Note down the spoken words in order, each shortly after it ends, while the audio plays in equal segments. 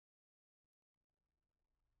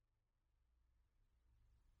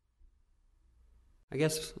I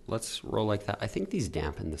guess let's roll like that. I think these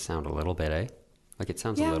dampen the sound a little bit, eh? Like it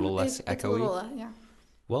sounds a Yeah, little less it's a echoey. little, yeah.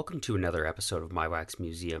 Welcome to another episode of My Wax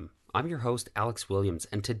Museum. I'm your host, Alex Williams,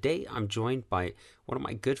 and today I'm joined by one of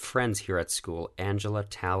my good friends here at school, Angela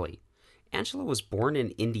Talley. Angela was born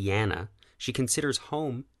in Indiana. She considers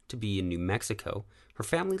home to be in New Mexico. Her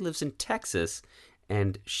family lives in Texas,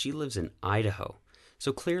 and she lives in Idaho.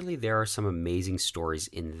 So clearly there are some amazing stories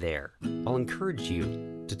in there. I'll encourage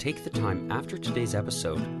you to take the time after today's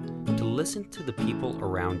episode to listen to the people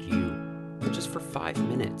around you, just for 5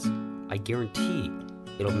 minutes. I guarantee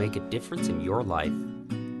it'll make a difference in your life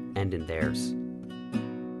and in theirs.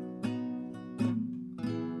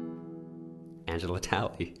 Angela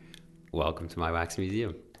Talley, welcome to My Wax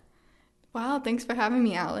Museum. Wow, thanks for having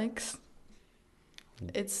me, Alex.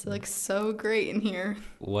 It's like so great in here.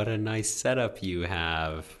 What a nice setup you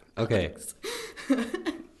have. Okay.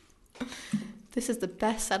 This is the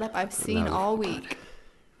best setup I've seen No, all God. week.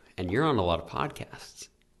 And you're on a lot of podcasts.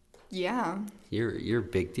 Yeah, You're a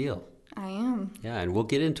big deal. I am. Yeah, and we'll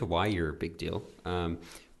get into why you're a big deal.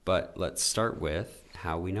 But let's start with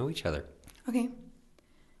how we know each other. Okay.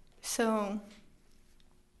 So,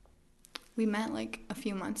 we met like a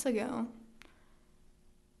few months ago.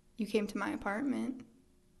 You came to my apartment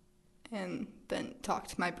and then talked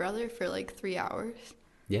to my brother for like 3 hours.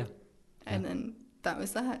 Yeah. And then that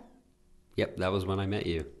was that. Yep, that was when I met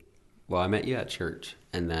you. Well, I met you at church,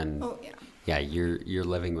 and then Oh, yeah. yeah, you're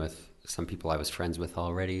living with some people I was friends with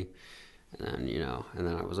already, and then and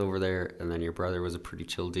then I was over there, and then your brother was a pretty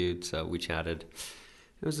chill dude, so we chatted.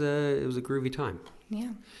 It was a groovy time.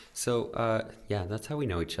 Yeah. So yeah, that's how we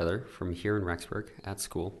know each other, from here in Rexburg at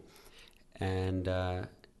school, and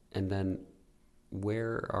then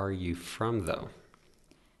where are you from though?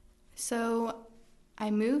 So,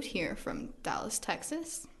 I moved here from Dallas,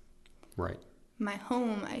 Texas. Right. My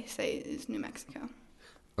home, I say, is New Mexico.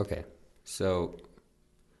 Okay. So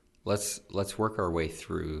let's work our way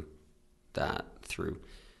through that through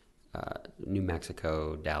New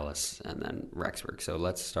Mexico, Dallas, and then Rexburg. So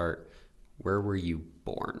let's start. Where were you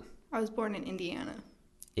born? I was born in Indiana.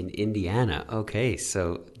 In Indiana. Okay,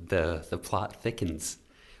 so the plot thickens.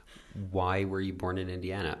 Why were you born in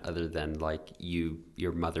Indiana, other than like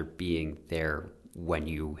your mother being there when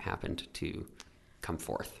you happened to come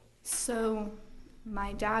forth? So,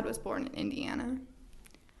 my dad was born in Indiana.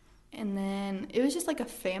 And then it was just like a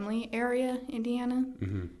family area, Indiana.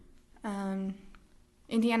 Mm-hmm.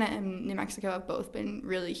 Indiana and New Mexico have both been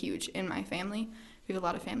really huge in my family. We have a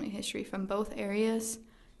lot of family history from both areas.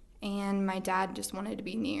 And my dad just wanted to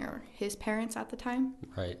be near his parents at the time.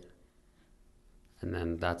 Right. And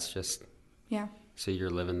then that's just Yeah. so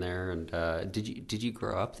you're living there, and did you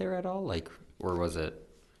grow up there at all, like, or was it?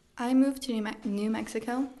 I moved to New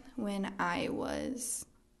Mexico when I was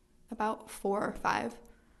about 4 or 5.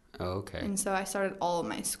 Oh, okay. And so I started all of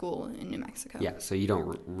my school in New Mexico. Yeah, so you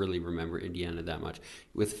don't really remember Indiana that much.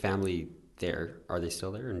 With family there, are they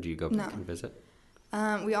still there, and do you go back No. and visit?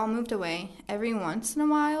 We all moved away. Every once in a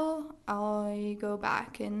while, I go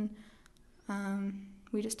back and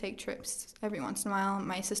we just take trips every once in a while.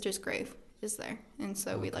 My sister's grave is there, and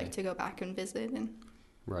so we like to go back and visit. And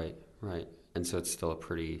Right, right. And so it's still a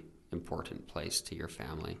pretty important place to your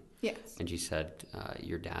family. yes, And you said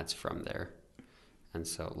your dad's from there, and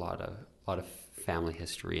so a lot of family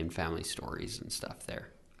history and family stories and stuff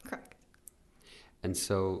there. correct. And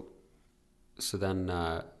so then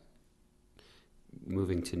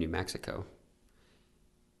moving to New Mexico,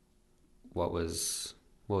 what was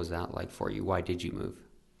that like for you? Why did you move?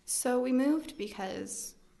 So we moved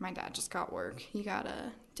because my dad just got work. He got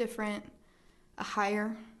a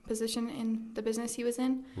higher position in the business he was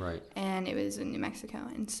in. Right. And it was in New Mexico.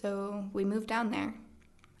 And so we moved down there.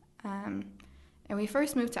 And we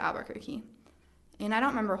first moved to Albuquerque. And I don't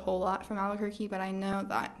remember a whole lot from Albuquerque, but I know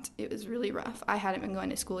that it was really rough. I hadn't been going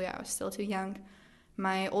to school yet. I was still too young.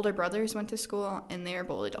 My older brothers went to school, and they were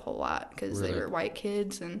bullied a whole lot because they Really? were white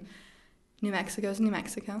kids, and New Mexico's New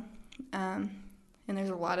Mexico. And there's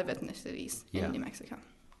a lot of ethnicities Yeah. in New Mexico.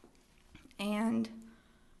 And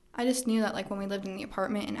I just knew that, like, when we lived in the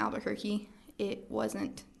apartment in Albuquerque, it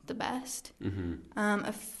wasn't the best. Mm-hmm.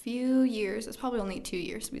 A few years, it's probably only 2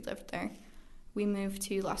 years we lived there, we moved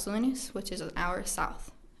to Los Lunas, which is an hour south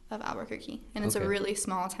of Albuquerque. And it's Okay. a really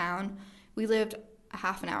small town. We lived a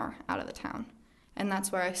half an hour out of the town. And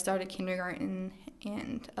that's where I started kindergarten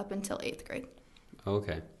and up until 8th grade.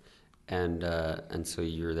 Okay. And so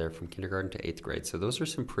you were there from kindergarten to 8th grade. So those are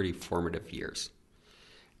some pretty formative years.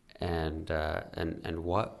 And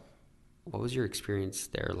what was your experience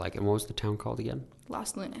there like? And what was the town called again?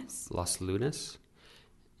 Los Lunas. Los Lunas.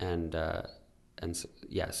 And And so,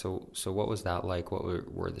 yeah, so what was that like? What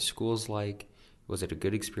were the schools like? Was it a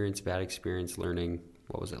good experience, bad experience, learning?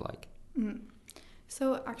 What was it like? Mm.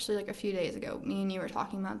 So actually, like a few days ago, me and you were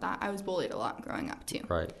talking about that. I was bullied a lot growing up too.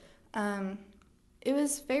 Right. Um, it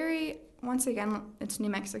was very, once again, it's New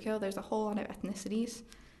Mexico. There's a whole lot of ethnicities.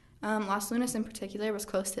 Las Lunas in particular was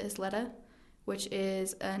close to Isleta, which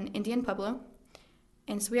is an Indian pueblo.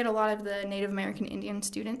 And so we had a lot of the Native American Indian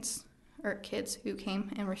students or kids who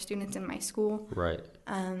came and were students in my school. Right.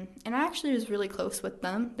 And I actually was really close with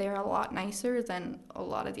them. They were a lot nicer than a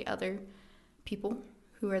lot of the other people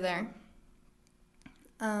who were there.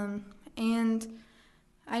 And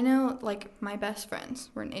I know, like, my best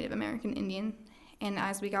friends were Native American Indian. And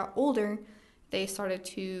as we got older, they started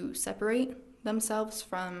to separate themselves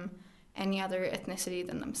from any other ethnicity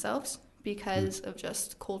than themselves because of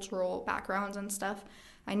just cultural backgrounds and stuff.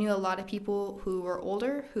 I knew a lot of people who were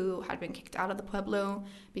older who had been kicked out of the pueblo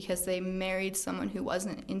because they married someone who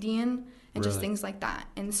wasn't Indian and just Really? things like that.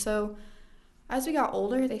 And so as we got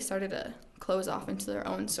older, they started to close off into their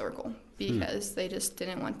own circle because they just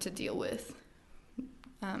didn't want to deal with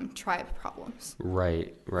tribe problems.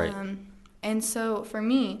 Right. Right. And so for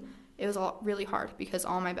me, it was all really hard because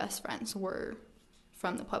all my best friends were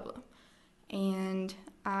from the pueblo. And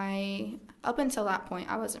up until that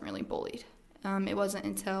point, I wasn't really bullied. It wasn't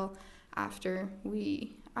until after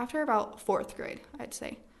about fourth grade, I'd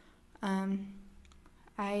say,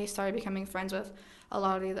 I started becoming friends with a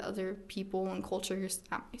lot of the other people and cultures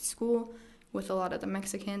at my school, with a lot of the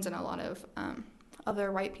Mexicans and a lot of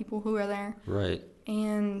other white people who were there. Right.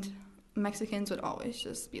 And Mexicans would always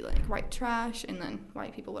just be like white trash, and then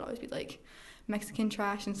white people would always be like Mexican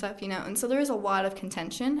trash and stuff, And so there was a lot of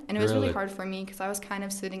contention, and it was really hard for me because I was kind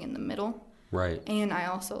of sitting in the middle. Right. And I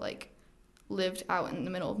also lived out in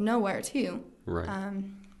the middle of nowhere too. Right.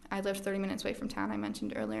 I lived 30 minutes away from town, I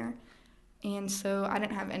mentioned earlier. And so I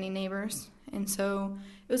didn't have any neighbors. And so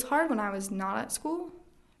it was hard when I was not at school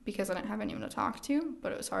because I didn't have anyone to talk to,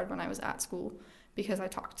 but it was hard when I was at school because I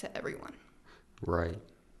talked to everyone. Right.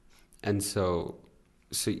 And so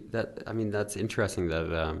that's interesting that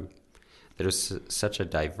that it was such a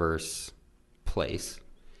diverse place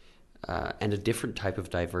and a different type of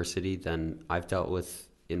diversity than I've dealt with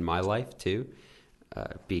in my life too,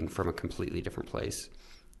 being from a completely different place,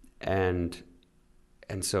 and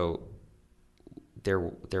so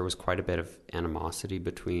there was quite a bit of animosity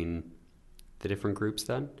between the different groups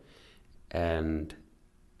then, and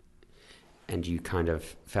you kind of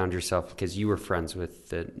found yourself, because you were friends with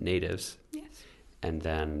the natives. Yes. And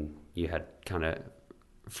then you had kind of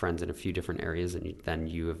friends in a few different areas, and then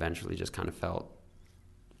you eventually just kind of felt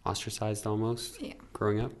ostracized almost. Yeah.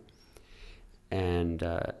 Growing up. And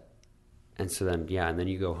so then, and then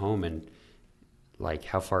you go home, and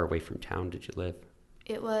how far away from town did you live?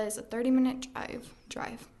 It was a 30-minute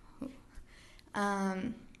drive.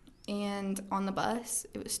 And on the bus,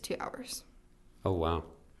 it was 2 hours. Oh, wow.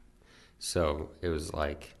 So it was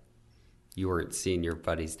like you weren't seeing your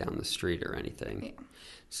buddies down the street or anything. Yeah.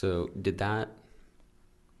 So did that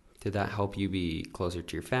help you be closer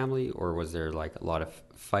to your family, or was there a lot of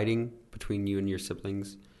fighting between you and your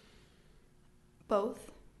siblings?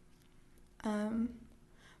 Both.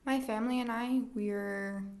 My family and I,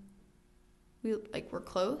 we're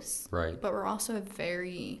close. Right. But we're also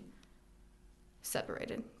very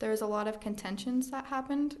separated. There's a lot of contentions that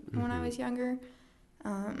happened when I was younger,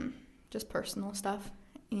 just personal stuff,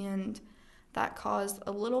 and that caused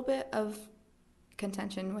a little bit of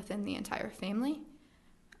contention within the entire family.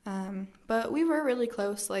 But we were really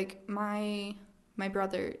close. My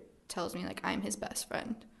brother tells me I'm his best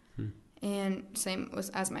friend, and same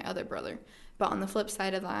as my other brother. But on the flip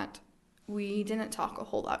side of that, we didn't talk a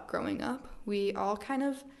whole lot growing up. We all kind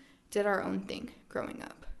of did our own thing growing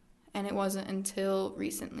up. And it wasn't until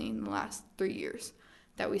recently, in the last 3 years,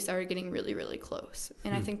 that we started getting really, really close.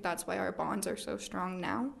 And I think that's why our bonds are so strong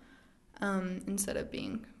now, instead of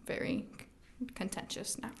being very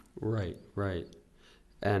contentious now. Right.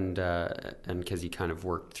 And because you kind of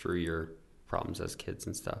worked through your problems as kids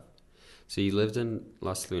and stuff. So you lived in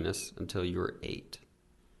Las Lunas until you were 8.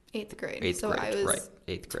 8th grade. Eighth so grade, I was right.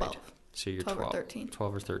 8th grade. 12. So you're 12 or 13.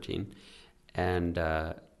 12 or 13. And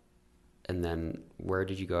then where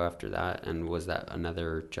did you go after that? And was that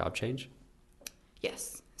another job change?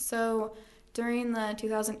 Yes. So during the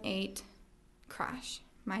 2008 crash,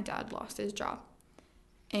 my dad lost his job.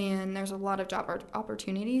 And there's a lot of job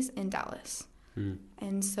opportunities in Dallas.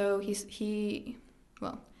 And so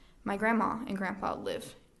my grandma and grandpa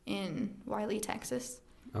live in Wiley, Texas.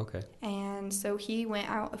 Okay. And so he went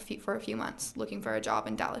out for a few months looking for a job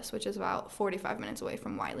in Dallas, which is about 45 minutes away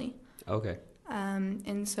from Wiley. Okay.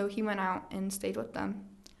 And so he went out and stayed with them.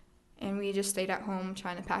 And we just stayed at home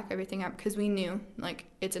trying to pack everything up because we knew, like,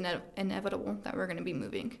 it's inevitable that we're going to be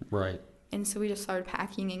moving. Right. And so we just started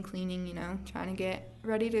packing and cleaning, trying to get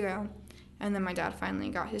ready to go. And then my dad finally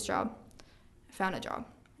got his job, found a job.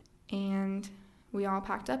 And we all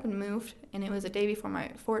packed up and moved. And it was a day before my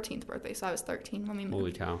 14th birthday, so I was 13 when we moved.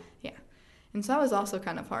 Holy cow. Yeah. And so that was also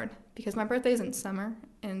kind of hard because my birthday's in summer.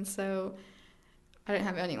 And so I didn't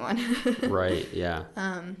have anyone. Right, yeah.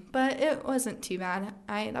 But it wasn't too bad.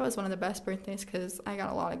 That was one of the best birthdays because I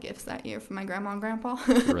got a lot of gifts that year from my grandma and grandpa.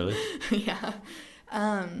 Really? Yeah.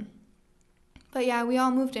 But yeah, we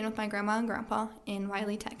all moved in with my grandma and grandpa in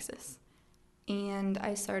Wiley, Texas. And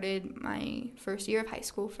I started my first year of high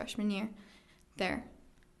school, freshman year, there.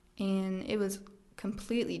 And it was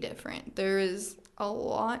completely different. There is a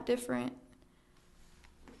lot different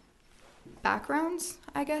backgrounds,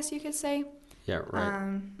 I guess you could say. Yeah,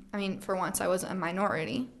 right. I mean, for once, I wasn't a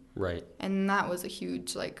minority. Right. And that was a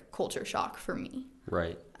huge, like, culture shock for me.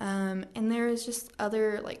 Right. And there is just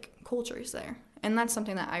other, like, cultures there. And that's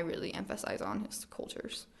something that I really emphasize on is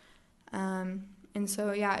cultures. And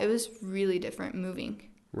so, yeah, it was really different moving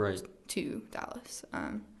right to Dallas.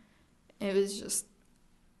 It was just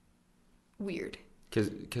weird.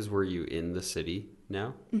 Because were you in the city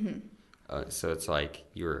now? Mm-hmm. So it's like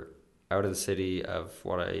you're out of the city of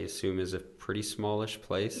what I assume is a pretty smallish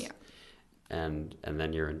place. Yeah. And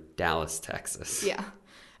then you're in Dallas, Texas. Yeah.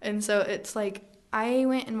 And so it's like I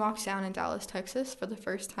went and walked down in Dallas, Texas for the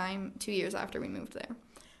first time 2 years after we moved there.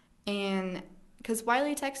 And because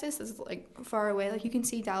Wiley, Texas is like far away. Like you can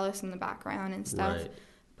see Dallas in the background and stuff. Right.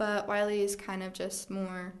 But Wiley is kind of just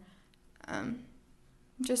more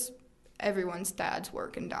just everyone's dad's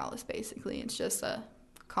work in Dallas, basically. It's just a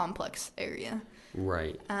complex area.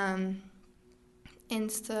 Right. And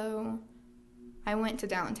so I went to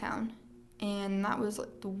downtown, and that was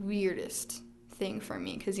like the weirdest thing for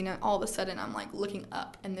me because, all of a sudden I'm like looking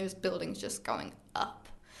up and there's buildings just going up.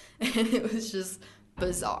 And it was just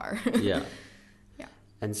bizarre. Yeah. Yeah.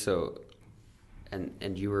 And so,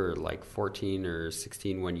 and you were like 14 or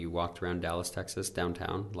 16 when you walked around Dallas, Texas,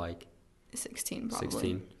 downtown, like 16 probably.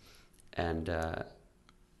 16.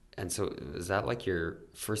 And so is that like your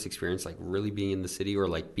first experience, like really being in the city or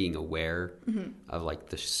like being aware Mm-hmm. of like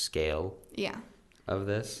the scale Yeah. of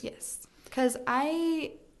this? Yes. Because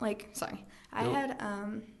I had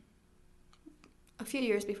a few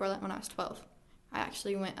years before that when I was 12, I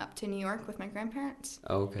actually went up to New York with my grandparents.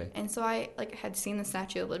 Oh, okay. And so I had seen the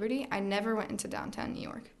Statue of Liberty. I never went into downtown New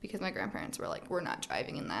York because my grandparents were like, we're not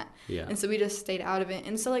driving in that. Yeah. And so we just stayed out of it.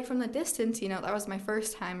 And so like from the distance, that was my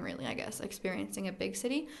first time really, I guess, experiencing a big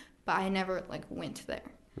city, but I never like went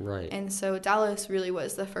there. Right. And so Dallas really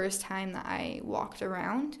was the first time that I walked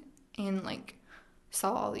around and like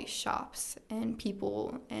saw all these shops and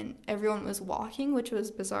people and everyone was walking, which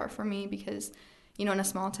was bizarre for me because, in a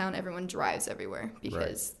small town, everyone drives everywhere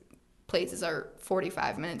because places are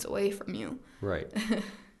 45 minutes away from you. Right.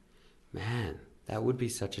 Man, that would be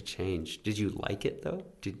such a change. Did you like it though?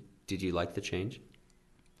 Did you like the change?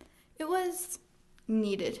 It was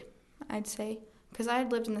needed, I'd say, because I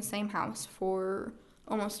had lived in the same house for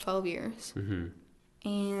almost 12 years. Mm-hmm.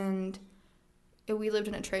 And we lived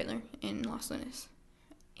in a trailer in Los Lunas.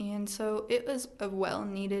 And so it was a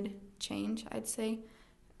well-needed change, I'd say.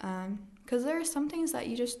 Because there are some things that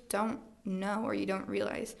you just don't know or you don't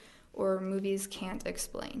realize or movies can't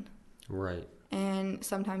explain. Right. And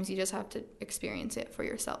sometimes you just have to experience it for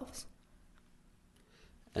yourselves.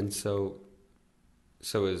 And so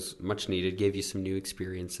it was much needed, gave you some new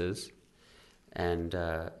experiences. And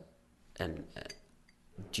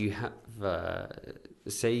do you have,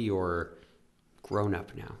 say you're grown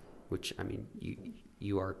up now, which, I mean,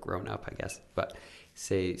 you are grown up, I guess, but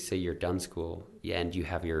say you're done school, yeah, and you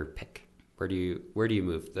have your pick. Where do you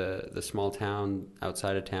move? The small town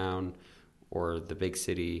outside of town or the big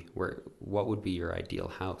city? What would be your ideal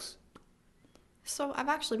house? So I've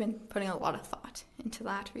actually been putting a lot of thought into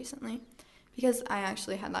that recently because I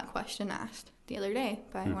actually had that question asked the other day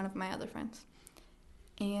by one of my other friends.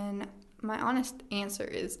 And my honest answer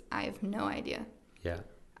is I have no idea. Yeah.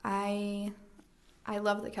 I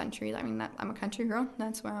love the country. I mean, I'm a country girl.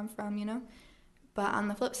 That's where I'm from, But on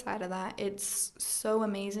the flip side of that, it's so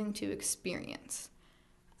amazing to experience.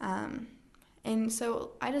 And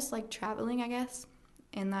so I just like traveling, I guess.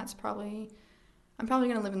 And I'm probably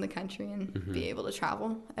going to live in the country and be able to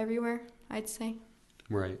travel everywhere, I'd say.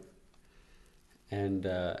 Right. And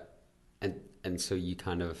so you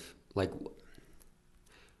kind of like,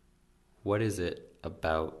 what is it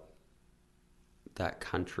about that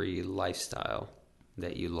country lifestyle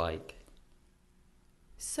that you like?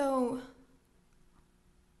 So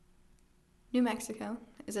New Mexico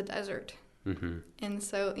is a desert. Mm-hmm. And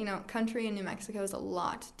so, country in New Mexico is a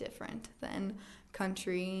lot different than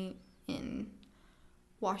country in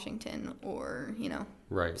Washington or,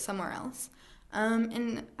 Right. somewhere else.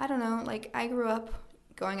 And I don't know, like I grew up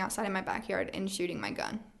going outside in my backyard and shooting my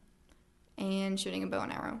gun and shooting a bow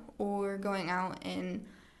and arrow, or going out and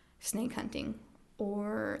snake hunting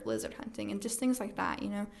or lizard hunting and just things like that,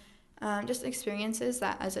 just experiences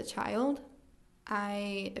that as a child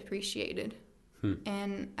I appreciated.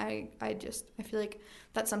 And I feel like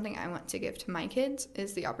that's something I want to give to my kids,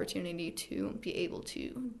 is the opportunity to be able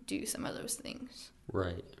to do some of those things.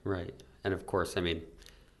 Right. And of course, I mean,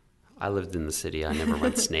 I lived in the city. I never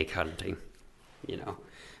went snake hunting,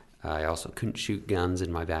 I also couldn't shoot guns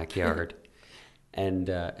in my backyard. And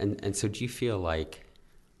so do you feel like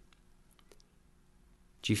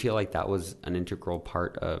that was an integral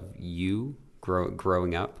part of you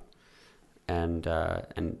growing up? And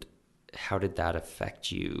how did that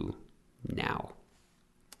affect you now?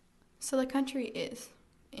 So the country is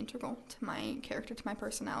integral to my character, to my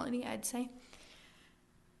personality, I'd say.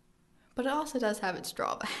 But it also does have its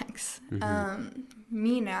drawbacks. Mm-hmm.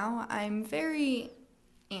 Me now, I'm very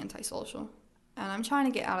antisocial. And I'm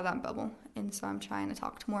trying to get out of that bubble. And so I'm trying to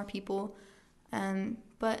talk to more people.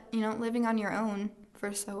 But, living on your own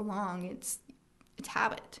for so long, it's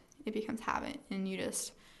habit. It becomes habit. And you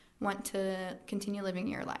just want to continue living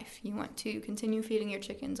your life. You want to continue feeding your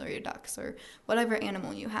chickens or your ducks or whatever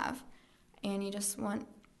animal you have. And you just want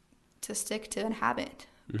to stick to a habit.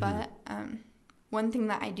 Mm-hmm. But one thing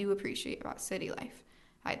that I do appreciate about city life,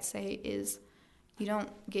 I'd say, is you don't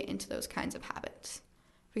get into those kinds of habits.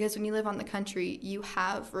 Because when you live on the country, you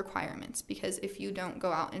have requirements. Because if you don't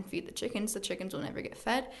go out and feed the chickens will never get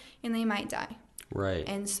fed and they might die. Right.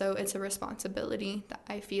 And so it's a responsibility that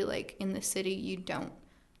I feel like in the city you don't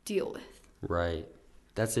deal with. Right.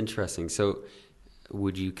 That's interesting. So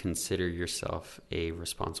would you consider yourself a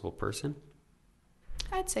responsible person?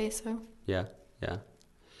 I'd say so. Yeah.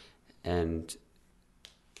 And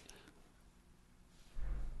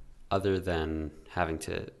other than having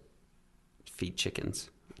to feed chickens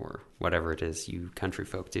or whatever it is you country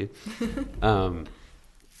folk do,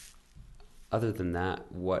 other than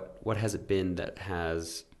that, what has it been that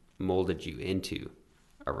has molded you into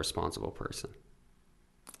a responsible person?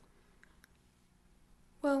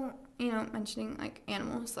 Well, mentioning like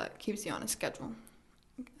animals, that keeps you on a schedule.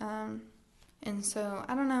 And so,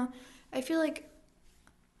 I don't know, I feel like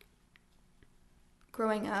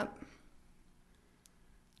growing up,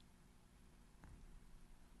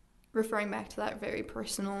 referring back to that very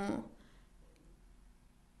personal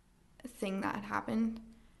thing that happened,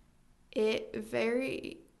 it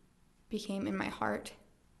very became in my heart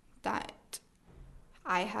that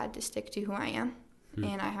I had to stick to who I am.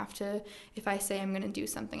 And I have to, if I say I'm going to do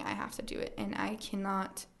something, I have to do it. And I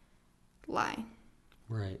cannot lie.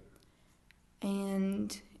 Right.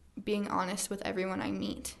 And being honest with everyone I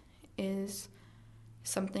meet is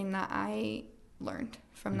something that I learned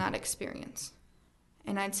from that experience.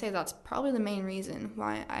 And I'd say that's probably the main reason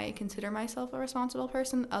why I consider myself a responsible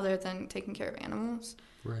person, other than taking care of animals.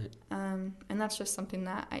 Right. And that's just something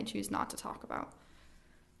that I choose not to talk about.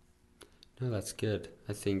 No, that's good.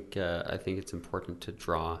 I think it's important to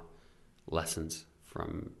draw lessons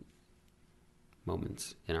from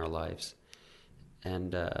moments in our lives,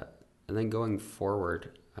 and then going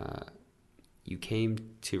forward, you came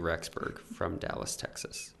to Rexburg from Dallas,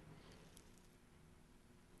 Texas.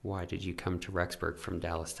 Why did you come to Rexburg from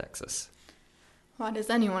Dallas, Texas? Why does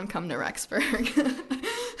anyone come to Rexburg?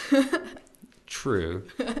 True.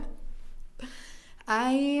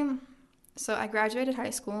 I graduated high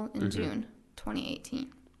school in June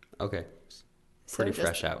 2018. Okay. Pretty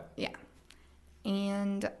fresh out. Yeah.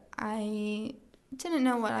 And I didn't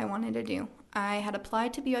know what I wanted to do. I had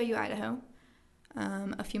applied to BYU Idaho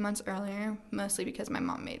a few months earlier, mostly because my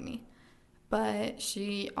mom made me. But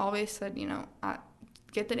she always said,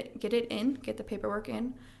 get the paperwork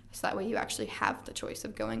in, so that way you actually have the choice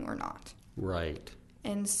of going or not. Right.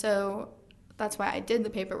 And so that's why I did the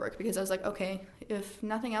paperwork, because I was like, okay, if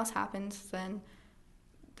nothing else happens, then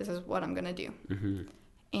this is what I'm going to do. Mm-hmm.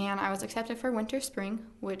 And I was accepted for winter-spring,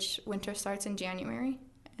 which winter starts in January,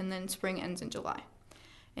 and then spring ends in July.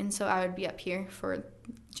 And so I would be up here for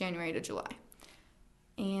January to July.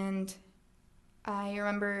 And I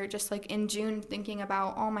remember just like in June thinking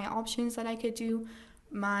about all my options that I could do.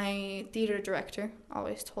 My theater director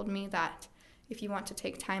always told me that if you want to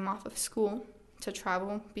take time off of school to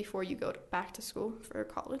travel before you go back to school for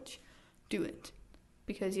college, do it,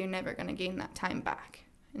 because you're never going to gain that time back.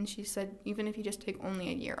 And she said, even if you just take only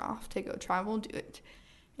a year off to go travel, do it.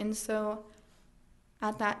 And so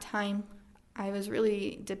at that time, I was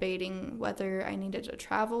really debating whether I needed to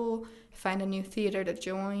travel, find a new theater to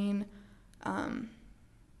join,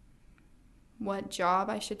 what job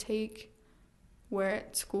I should take,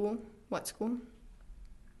 what school.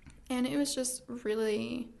 And it was just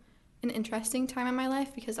really an interesting time in my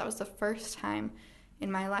life because that was the first time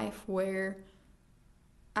in my life where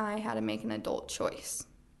I had to make an adult choice.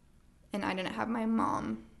 And I didn't have my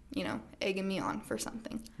mom, egging me on for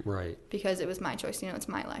something. Right. Because it was my choice. It's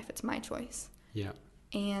my life. It's my choice. Yeah.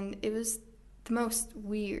 And it was the most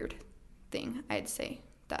weird thing, I'd say,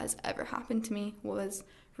 that has ever happened to me, was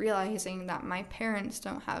realizing that my parents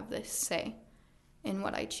don't have this say in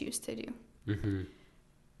what I choose to do. Mm-hmm.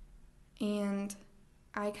 And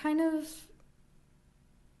I kind of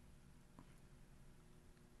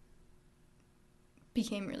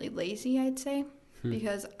became really lazy, I'd say,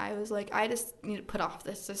 because I was like, I just need to put off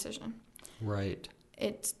this decision. Right.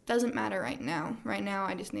 It doesn't matter right now. Right now,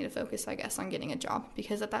 I just need to focus, I guess, on getting a job,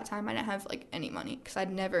 because at that time, I didn't have, any money, because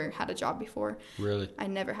I'd never had a job before. Really? I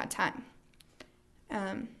never had time.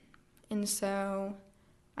 And so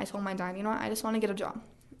I told my dad, I just want to get a job.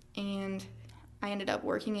 And I ended up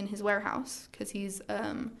working in his warehouse, because he's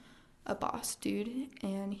a boss dude,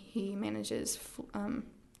 and he manages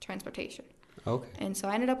transportation. Okay. And so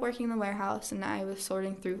I ended up working in the warehouse, and I was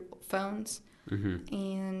sorting through phones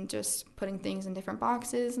and just putting things in different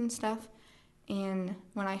boxes and stuff. And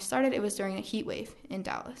when I started, it was during a heat wave in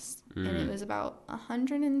Dallas. And it was about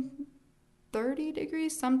 130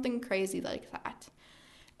 degrees, something crazy like that.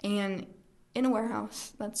 And in a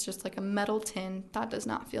warehouse, that's just like a metal tin. That does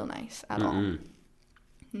not feel nice at all.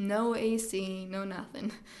 No AC, no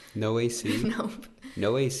nothing. No AC? Nope.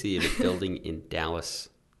 No AC in a building in Dallas,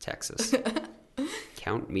 Texas.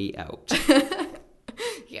 Count me out.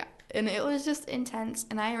 Yeah, and it was just intense.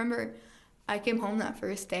 And I remember I came home that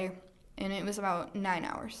first day, and it was about 9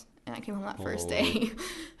 hours. And I came home that first day,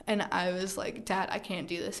 and I was like, Dad, I can't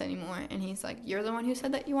do this anymore. And he's like, you're the one who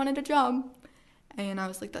said that you wanted a job. And I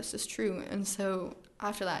was like, that's just true. And so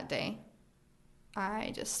after that day,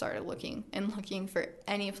 I just started looking for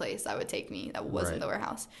any place that would take me that wasn't the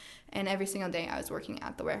warehouse. And every single day I was working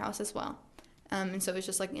at the warehouse as well. And so it was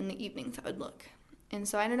just in the evenings I would look. And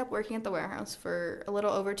so I ended up working at the warehouse for a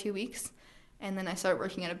little over 2 weeks. And then I started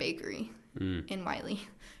working at a bakery in Wiley,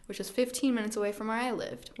 which was 15 minutes away from where I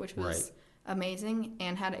lived, which was amazing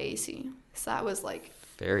and had AC. So that was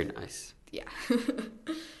very nice. Yeah.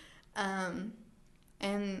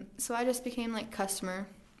 And so I just became customer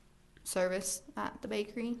service at the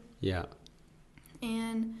bakery. Yeah.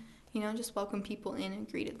 And, just welcomed people in and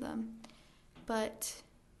greeted them. But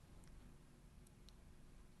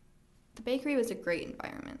the bakery was a great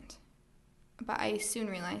environment. But I soon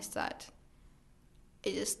realized that I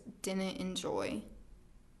just didn't enjoy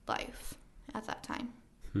life at that time.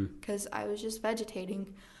 Because I was just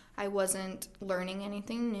vegetating. I wasn't learning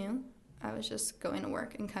anything new. I was just going to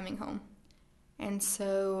work and coming home. And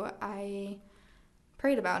so I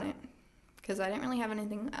prayed about it because I didn't really have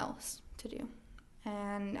anything else to do.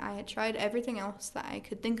 And I had tried everything else that I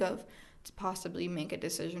could think of to possibly make a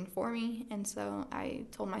decision for me. And so I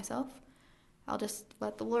told myself, I'll just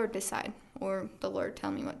let the Lord decide, or the Lord tell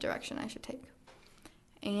me what direction I should take.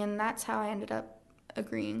 And that's how I ended up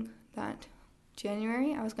agreeing that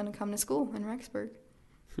January I was going to come to school in Rexburg.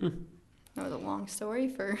 That was a long story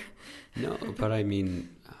for... No, but I mean,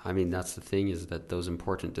 that's the thing, is that those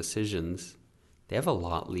important decisions, they have a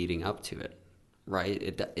lot leading up to it, right?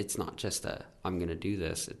 It's not just I'm going to do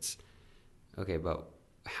this. It's, okay, but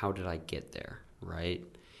how did I get there, right?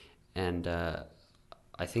 And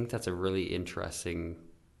I think that's a really interesting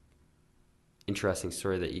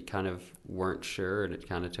story, that you kind of weren't sure, and it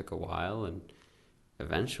kind of took a while, and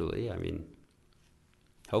eventually,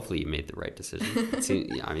 hopefully you made the right decision.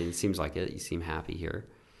 It seems like it. You seem happy here.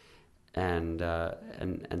 And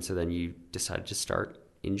so then you decided to start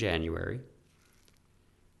in January.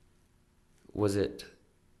 Was it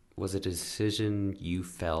a decision you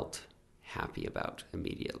felt happy about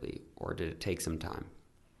immediately, or did it take some time?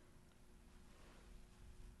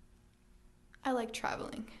 I like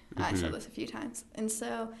traveling. I said this a few times. And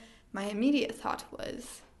so my immediate thought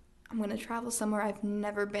was, I'm going to travel somewhere I've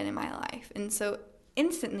never been in my life. And so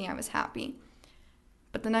instantly I was happy.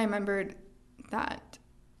 But then I remembered that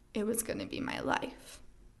it was going to be my life.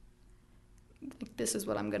 This is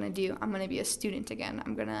what I'm going to do. I'm going to be a student again.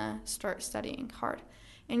 I'm going to start studying hard.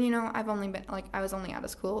 And, I've only been, I was only out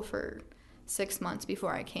of school for 6 months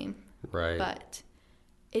before I came. Right. But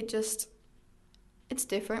it's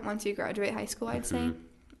different once you graduate high school, I'd say.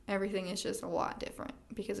 Everything is just a lot different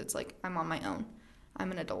because it's I'm on my own.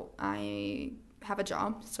 I'm an adult. I have a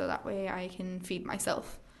job, so that way I can feed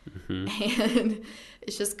myself. And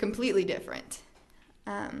it's just completely different.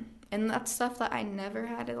 And that's stuff that I never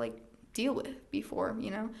had to like deal with before,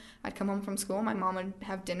 you know. I'd come home from school, my mom would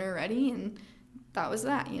have dinner ready, and that was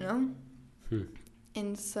that, you know.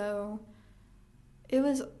 And so it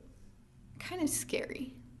was kind of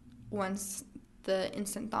scary once the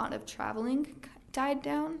instant thought of traveling died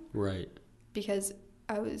down. Right. Because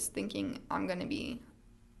I was thinking I'm going to be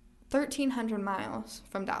 1,300 miles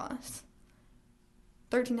from Dallas,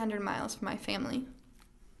 1,300 miles from my family,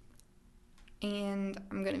 and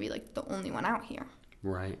I'm going to be like the only one out here.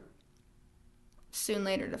 Right. Soon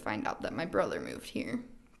later to find out that my brother moved here,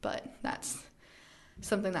 but that's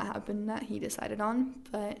something that happened that he decided on.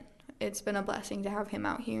 But it's been a blessing to have him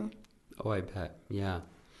out here. Oh, I bet. Yeah.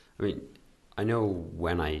 I mean, I know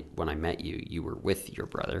when I met you, you were with your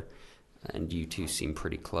brother, and you two seem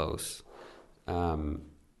pretty close. How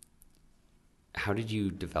did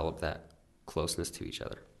you develop that closeness to each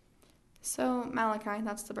other? So Malachi,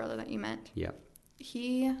 that's the brother that you met. Yeah.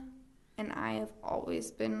 He and I have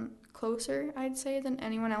always been closer, I'd say, than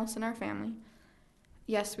anyone else in our family.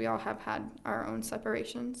 Yes, we all have had our own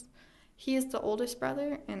separations. He is the oldest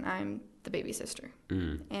brother, and I'm the baby sister.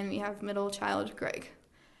 And we have middle child Greg.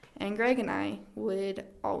 And Greg and I would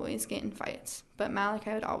always get in fights, but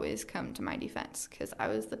Malachi would always come to my defense because I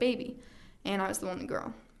was the baby and I was the only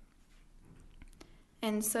girl.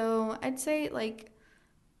 And so I'd say, like,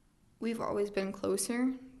 we've always been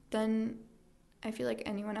closer than I feel like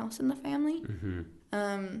anyone else in the family.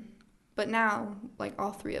 But now, like,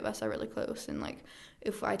 all three of us are really close. And, like,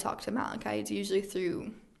 if I talk to Malachi, it's usually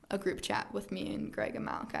through a group chat with me and Greg and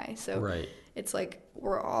Malachi. So It's like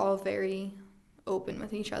we're all very open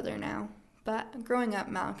with each other now. But growing up,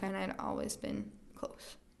 Malachi and I had always been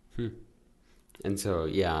close. And so,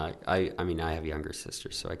 yeah, I mean, I have younger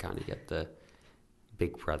sisters, so I kind of get the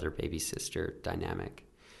big brother, baby sister dynamic.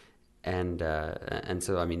 And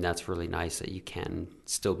so, I mean, that's really nice that you can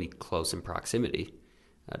still be close in proximity,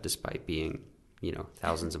 despite being, you know,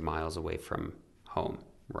 thousands of miles away from home,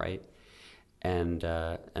 right? And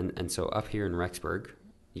so up here in Rexburg,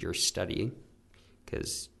 you're studying,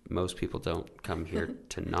 because most people don't come here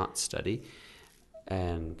to not study.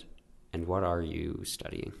 And what are you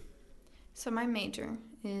studying? So my major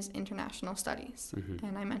is international studies.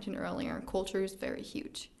 And I mentioned earlier, culture is very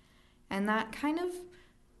huge. And that kind of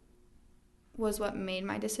was what made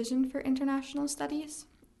my decision for international studies.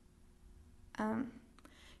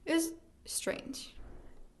 It was strange.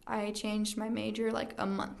 I changed my major like a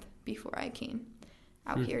month before I came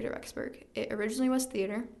out here to Rexburg. It originally was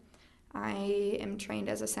theater. I am trained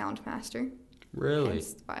as a sound master. Really?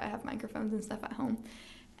 That's why I have microphones and stuff at home.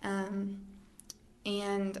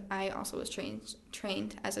 And I also was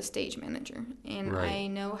trained as a stage manager. And I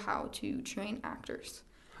know how to train actors.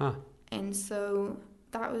 And so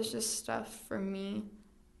that was just stuff for me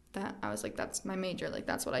that I was like, that's my major. Like,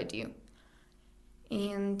 that's what I do.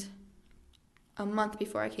 And a month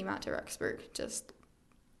before I came out to Rexburg, just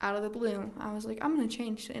out of the blue, I was like, I'm going to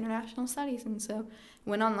change to international studies. And so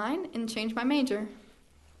went online and changed my major.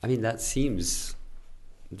 I mean, that seems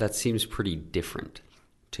pretty different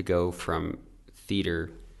to go from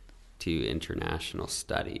theater to international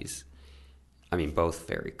studies. I mean, both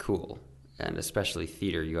very cool. And especially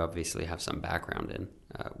theater, you obviously have some background in,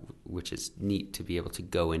 which is neat to be able to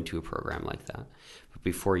go into a program like that. But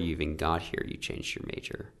before you even got here, you changed your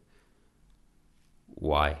major.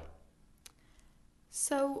 Why?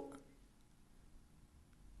 So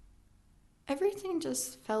everything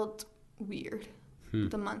just felt weird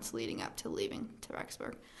the months leading up to leaving to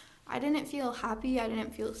Rexburg. I didn't feel happy. I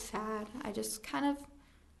didn't feel sad. I just kind of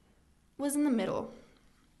was in the middle.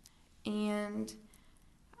 And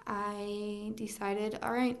I decided,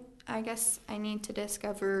 all right, I guess I need to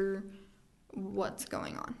discover what's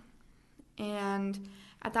going on. And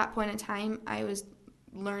at that point in time, I was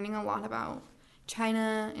learning a lot about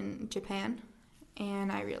China and Japan.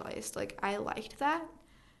 And I realized, like, I liked that.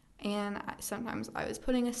 And sometimes I was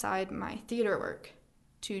putting aside my theater work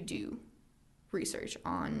to do research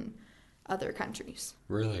on other countries.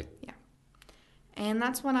 Really? Yeah. And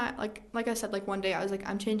that's when I, like I said, like, one day I was like,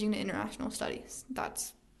 I'm changing to international studies.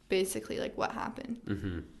 That's basically, like, what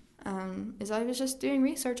happened. Is I was just doing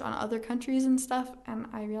research on other countries and stuff, and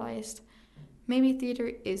I realized maybe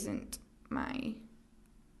theater isn't my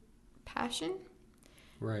passion.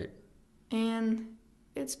 Right. And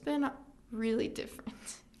it's been really different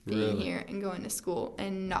being here and going to school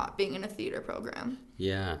and not being in a theater program.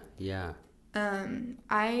 Yeah.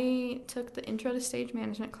 I took the intro to stage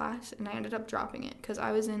management class, and I ended up dropping it because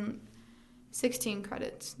I was in 16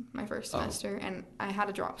 credits my first semester, and I had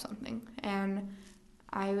to drop something. And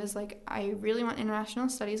I was like, I really want international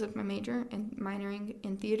studies with my major and minoring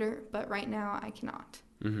in theater, but right now I cannot.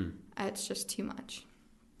 It's just too much.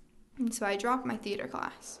 And so I dropped my theater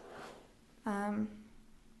class. And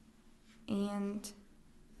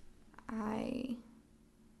I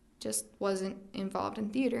just wasn't involved in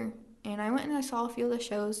theater. And I went and I saw a few of the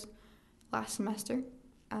shows last semester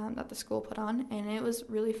that the school put on, and it was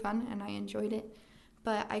really fun and I enjoyed it.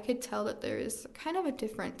 But I could tell that there is kind of a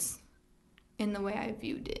difference in the way I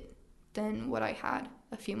viewed it than what I had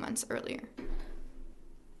a few months earlier.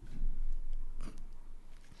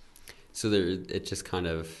 So it just kind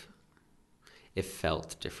of, it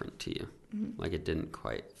felt different to you. Like it didn't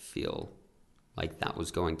quite feel like that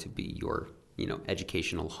was going to be your,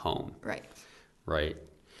 educational home. Right. Right.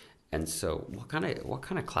 And so what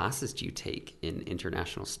kind of classes do you take in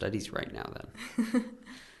international studies right now then?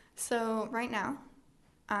 So right now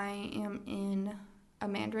I am in a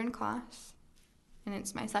Mandarin class, and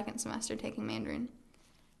it's my second semester taking Mandarin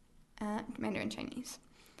Chinese.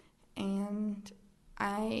 And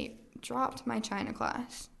I dropped my China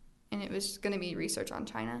class, and it was going to be research on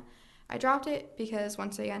China. I dropped it because,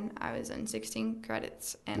 once again, I was in 16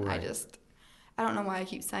 credits, and Right. I don't know why I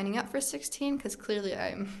keep signing up for 16, because clearly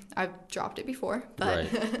I've dropped it before,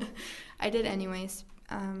 but Right. I did anyways.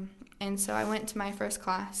 And so I went to my first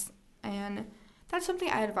class, and that's something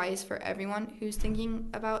I advise for everyone who's thinking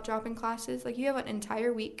about dropping classes. Like, you have an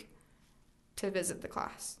entire week to visit the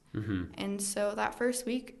class. And so that first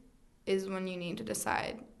week is when you need to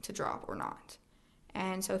decide to drop or not.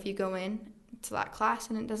 And so if you go in to that class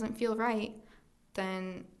and it doesn't feel right,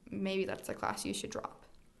 then maybe that's the class you should drop.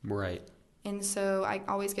 Right. And so I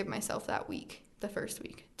always give myself that week, the first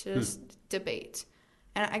week, to just debate.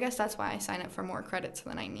 And I guess that's why I sign up for more credits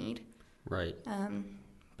than I need. Right.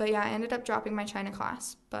 But yeah, I ended up dropping my China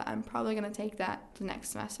class, but I'm probably going to take that the next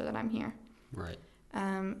semester that I'm here. Right.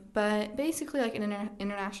 But basically, like in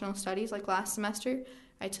international studies, like last semester,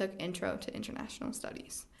 I took Intro to International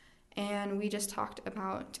Studies. And we just talked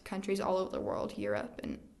about countries all over the world, Europe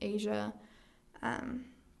and Asia.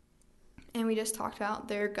 And we just talked about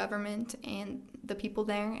their government and the people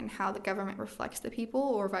there, and how the government reflects the people,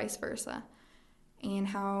 or vice versa, and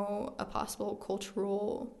how a possible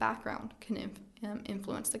cultural background can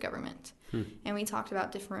influence the government. And we talked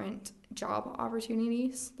about different job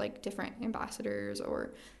opportunities, like different ambassadors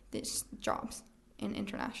or jobs in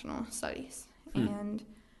international studies. And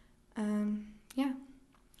yeah.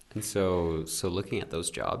 And so looking at those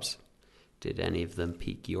jobs, did any of them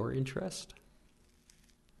pique your interest?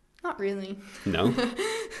 Not really. No?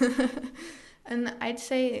 And I'd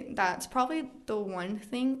say that's probably the one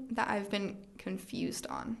thing that I've been confused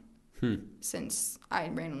on since I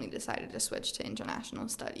randomly decided to switch to international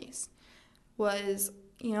studies. Was,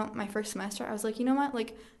 my first semester, I was like, you know what?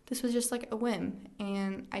 Like, this was just like a whim,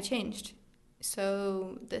 and I changed.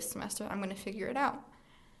 So this semester, I'm going to figure it out.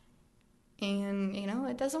 And,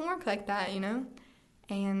 it doesn't work like that,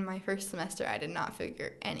 And my first semester, I did not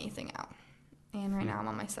figure anything out. And right now I'm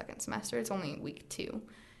on my second semester. It's only week 2.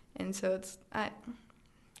 And so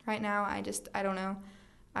right now I don't know.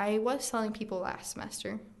 I was telling people last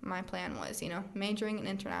semester, my plan was, majoring in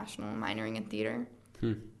international, minoring in theater.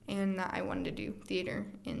 And that I wanted to do theater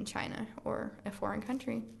in China or a foreign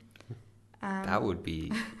country. That would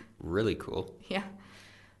be really cool. Yeah.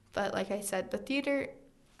 But like I said, the theater,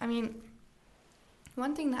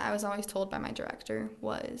 one thing that I was always told by my director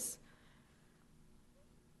was,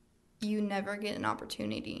 you never get an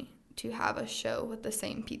opportunity to have a show with the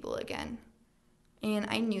same people again. And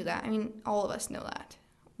I knew that. All of us know that.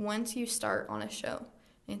 Once you start on a show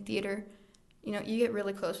in theater, you get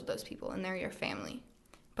really close with those people, and they're your family.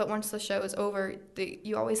 But once the show is over,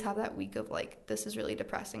 you always have that week of, like, this is really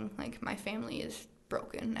depressing. Like, my family is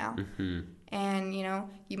broken now. And,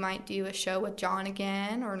 you might do a show with John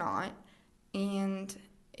again or not. And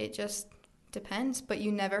it just depends. But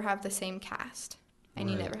you never have the same cast. And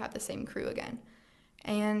you never have the same crew again.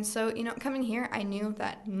 And so, coming here, I knew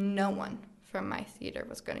that no one from my theater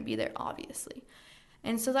was going to be there, obviously.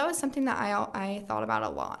 And so that was something that I thought about a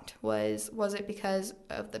lot. Was it because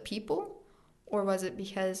of the people, or was it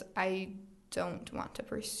because I don't want to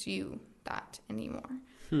pursue that anymore?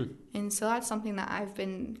 And so that's something that I've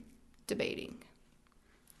been debating.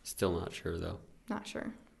 Still not sure, though. Not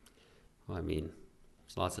sure. Well, there's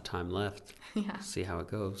lots of time left. Yeah. See how it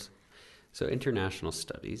goes. So international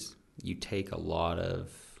studies, you're taking a lot of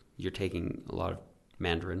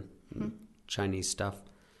Mandarin, Chinese stuff.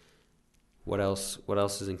 What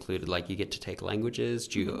else is included? Like, you get to take languages.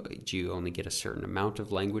 Do you only get a certain amount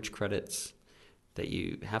of language credits that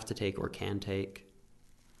you have to take or can take?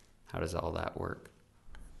 How does all that work?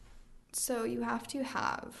 So you have to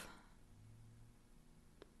have,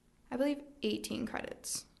 I believe, 18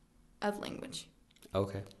 credits of language.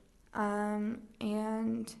 Okay.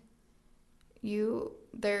 And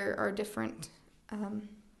there are different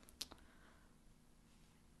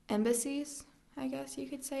embassies, I guess you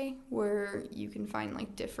could say, where you can find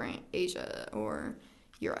like different Asia or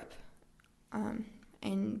Europe.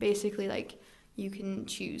 And basically like you can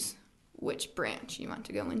choose which branch you want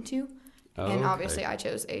to go into. Oh, and okay. obviously I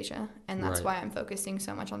chose Asia, and that's Right. why I'm focusing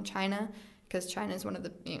so much on China, because China is one of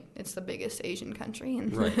the, it's the biggest Asian country.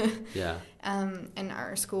 And Right. Yeah. and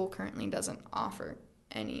our school currently doesn't offer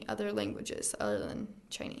any other languages other than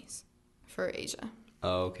Chinese for Asia.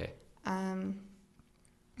 Oh, okay.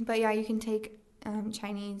 But yeah, you can take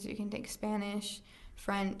Chinese, you can take Spanish,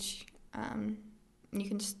 French. You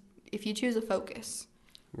can just, if you choose a focus,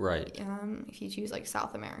 Right. if you choose like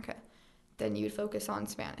South America, then you would focus on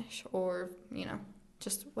Spanish, or,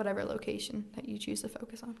 just whatever location that you choose to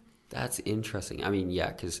focus on. That's interesting. I mean, yeah,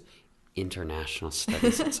 because international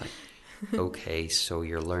studies, it's like, okay, so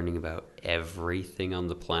you're learning about everything on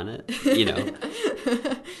the planet,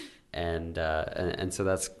 and so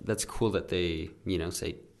that's cool that they,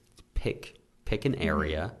 say pick an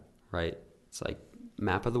area, right? It's like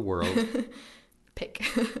map of the world. Pick.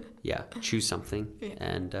 Yeah, choose something, Yeah.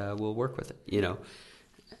 and we'll work with it,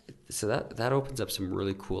 So that opens up some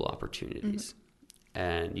really cool opportunities.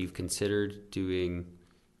 And you've considered doing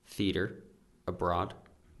theater abroad,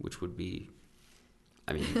 which would be,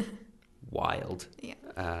 I mean, wild.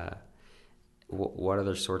 Yeah. What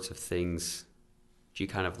other sorts of things do you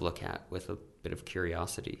kind of look at with a bit of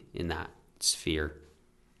curiosity in that sphere?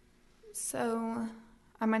 So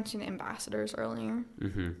I mentioned ambassadors earlier.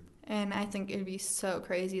 Mm-hmm. And I think it'd be so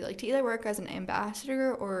crazy, like, to either work as an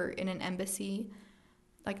ambassador or in an embassy.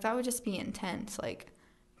 Like, that would just be intense. Like,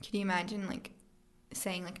 could you imagine, like,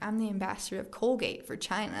 saying, like, I'm the ambassador of Colgate for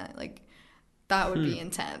China? Like, that would be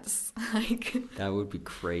intense. Like, that would be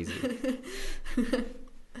crazy.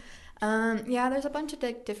 Yeah, there's a bunch of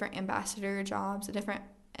like different ambassador jobs, different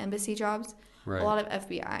embassy jobs, Right. a lot of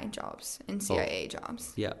FBI jobs and CIA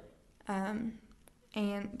jobs. Yeah.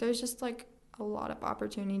 And there's just like a lot of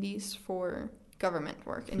opportunities for government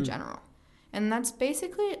work in general. And that's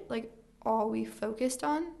basically like all we focused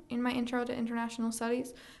on in my intro to international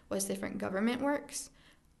studies was different government works.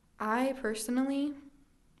 I personally,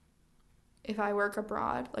 if I work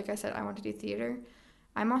abroad, like I said, I want to do theater.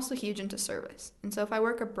 I'm also huge into service. And so if I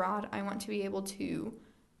work abroad, I want to be able to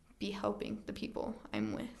be helping the people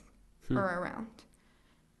I'm with or around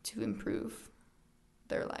to improve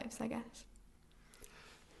their lives, I guess.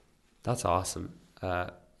 That's awesome.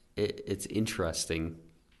 It's interesting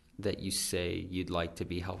that you say you'd like to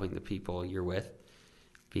be helping the people you're with,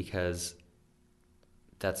 because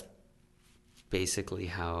that's basically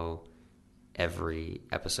how every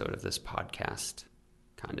episode of this podcast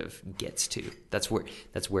kind of gets to. That's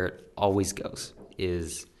where it always goes.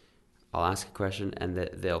 Is I'll ask a question, and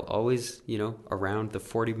they'll always, around the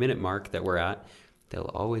 40-minute mark that we're at,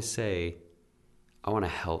 they'll always say, I want to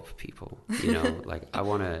help people, like I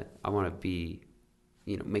want to be,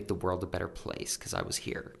 make the world a better place because I was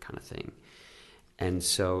here, kind of thing. And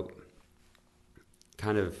so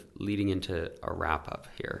kind of leading into a wrap up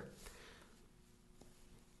here,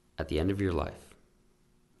 at the end of your life,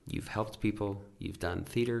 you've helped people, you've done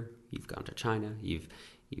theater, you've gone to China, you've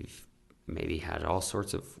maybe had all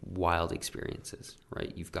sorts of wild experiences,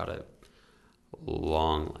 right? You've got a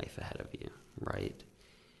long life ahead of you, right?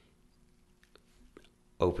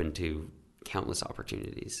 Open to countless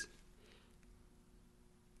opportunities.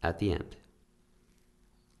 At the end,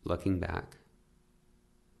 looking back,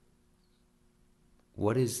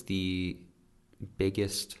 what is the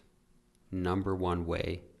biggest number one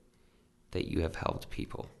way that you have helped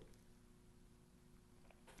people?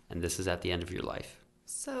 And this is at the end of your life.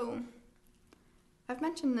 So, I've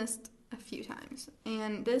mentioned this a few times,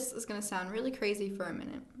 and this is going to sound really crazy for a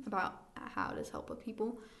minute about how does help with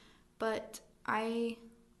people, but I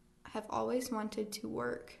have always wanted to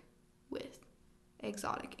work with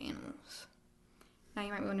exotic animals. Now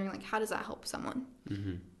you might be wondering, like, how does that help someone?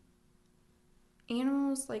 Mm-hmm.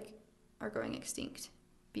 Animals, like, are going extinct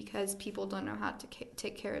because people don't know how to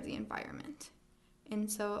take care of the environment. And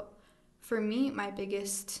so, for me, my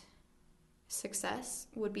biggest success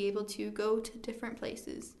would be able to go to different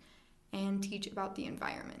places and teach about the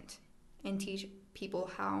environment and teach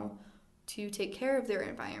people how to take care of their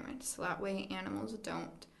environment, so that way animals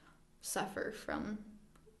don't suffer from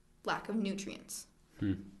lack of nutrients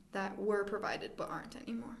that were provided but aren't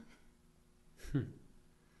anymore.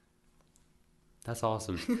 That's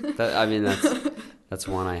awesome. That's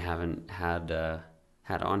one I haven't had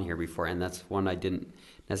had on here before, and that's one I didn't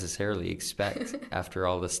necessarily expect after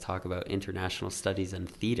all this talk about international studies and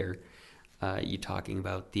theater. You talking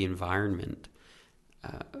about the environment.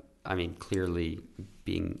 I mean, clearly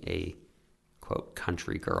being a, quote,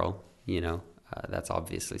 country girl, that's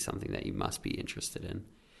obviously something that you must be interested in.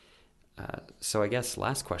 So I guess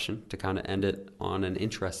last question to kind of end it on an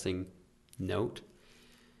interesting note.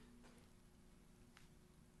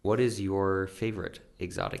 What is your favorite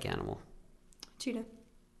exotic animal? Cheetah.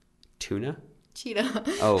 Tuna? Cheetah.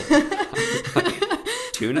 Oh.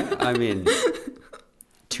 Tuna? I mean,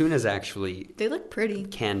 tuna's actually... They look pretty.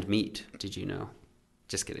 Canned meat. Did you know?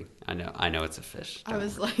 Just kidding. I know it's a fish. I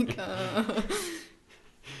was like,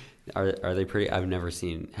 Are they pretty? I've never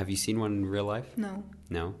seen... Have you seen one in real life? No.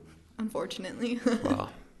 No? Unfortunately. Well,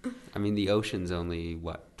 I mean, the ocean's only,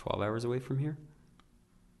 12 hours away from here?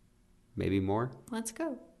 Maybe more? Let's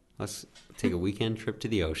go. Let's take a weekend trip to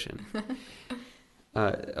the ocean.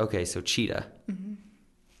 Okay, so cheetah. Mm-hmm.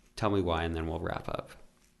 Tell me why, and then we'll wrap up.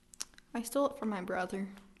 I stole it from my brother.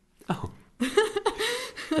 Oh.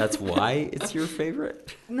 That's why it's your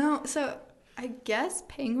favorite? No, so I guess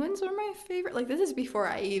penguins are my favorite. Like, this is before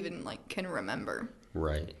I even, can remember.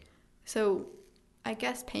 Right. So I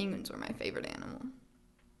guess penguins were my favorite animal.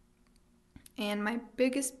 And my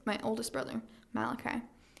oldest brother, Malachi,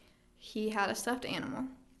 he had a stuffed animal,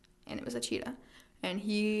 and it was a cheetah. And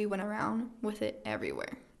he went around with it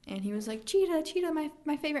everywhere. And he was like, cheetah,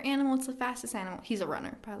 my favorite animal. It's the fastest animal. He's a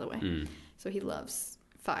runner, by the way. Mm. So he loves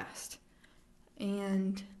fast.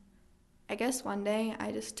 And I guess one day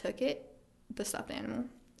I just took it, the stuffed animal,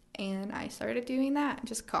 and I started doing that,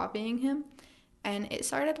 just copying him. And it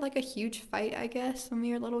started like a huge fight, I guess, when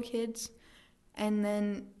we were little kids. And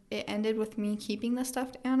then it ended with me keeping the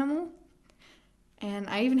stuffed animal. And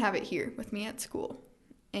I even have it here with me at school.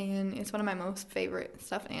 And it's one of my most favorite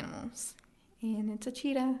stuffed animals. And it's a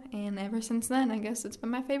cheetah. And ever since then, I guess it's been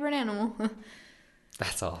my favorite animal.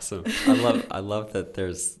 That's awesome. I love that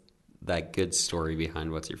there's that good story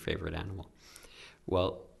behind what's your favorite animal.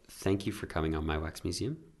 Well, thank you for coming on My Wax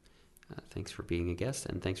Museum. Thanks for being a guest,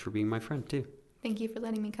 and thanks for being my friend, too. Thank you for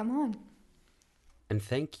letting me come on. And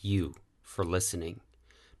thank you for listening,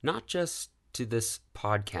 not just to this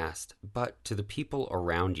podcast, but to the people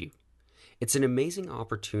around you. It's an amazing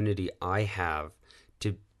opportunity I have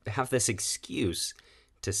to have this excuse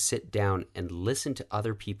to sit down and listen to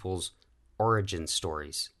other people's origin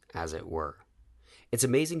stories, as it were. It's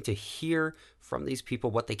amazing to hear from these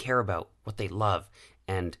people what they care about, what they love,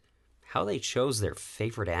 and how they chose their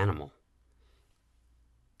favorite animal.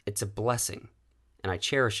 It's a blessing, and I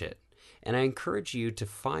cherish it. And I encourage you to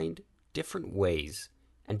find different ways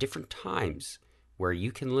and different times where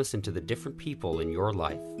you can listen to the different people in your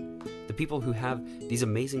life, the people who have these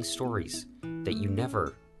amazing stories that you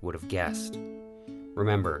never would have guessed.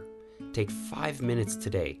 Remember, take 5 minutes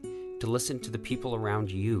today to listen to the people around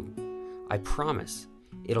you. I promise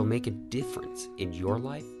it'll make a difference in your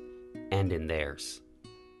life and in theirs.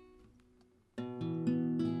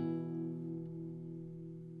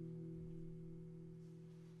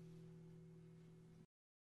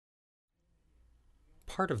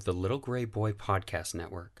 Part of the Little Gray Boy Podcast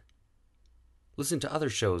Network. Listen to other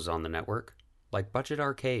shows on the network, like Budget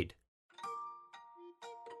Arcade.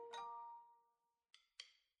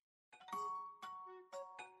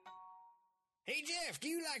 Hey Jeff, do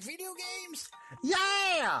you like video games?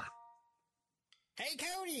 Yeah! Hey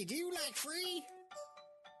Cody, do you like free?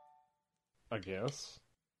 I guess.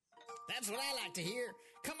 That's what I like to hear.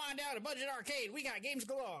 Come on down to Budget Arcade. We got games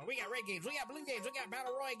galore. We got red games. We got blue games. We got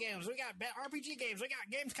battle royale games. We got RPG games. We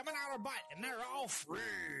got games coming out our butt, and they're all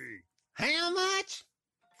free. How much?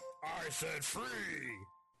 I said free.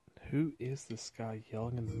 Who is this guy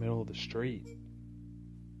yelling in the middle of the street?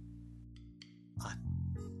 I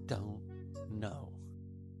don't know.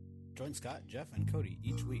 Join Scott, Jeff, and Cody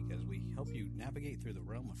each week as we help you navigate through the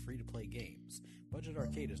realm of free-to-play games. Budget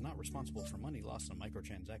Arcade is not responsible for money lost on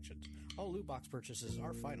microtransactions. All loot box purchases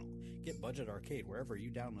are final. Get Budget Arcade wherever you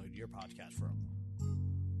download your podcast from.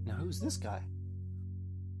 Now who's this guy?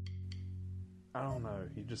 I don't know.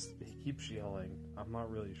 He keeps yelling. I'm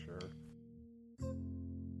not really sure.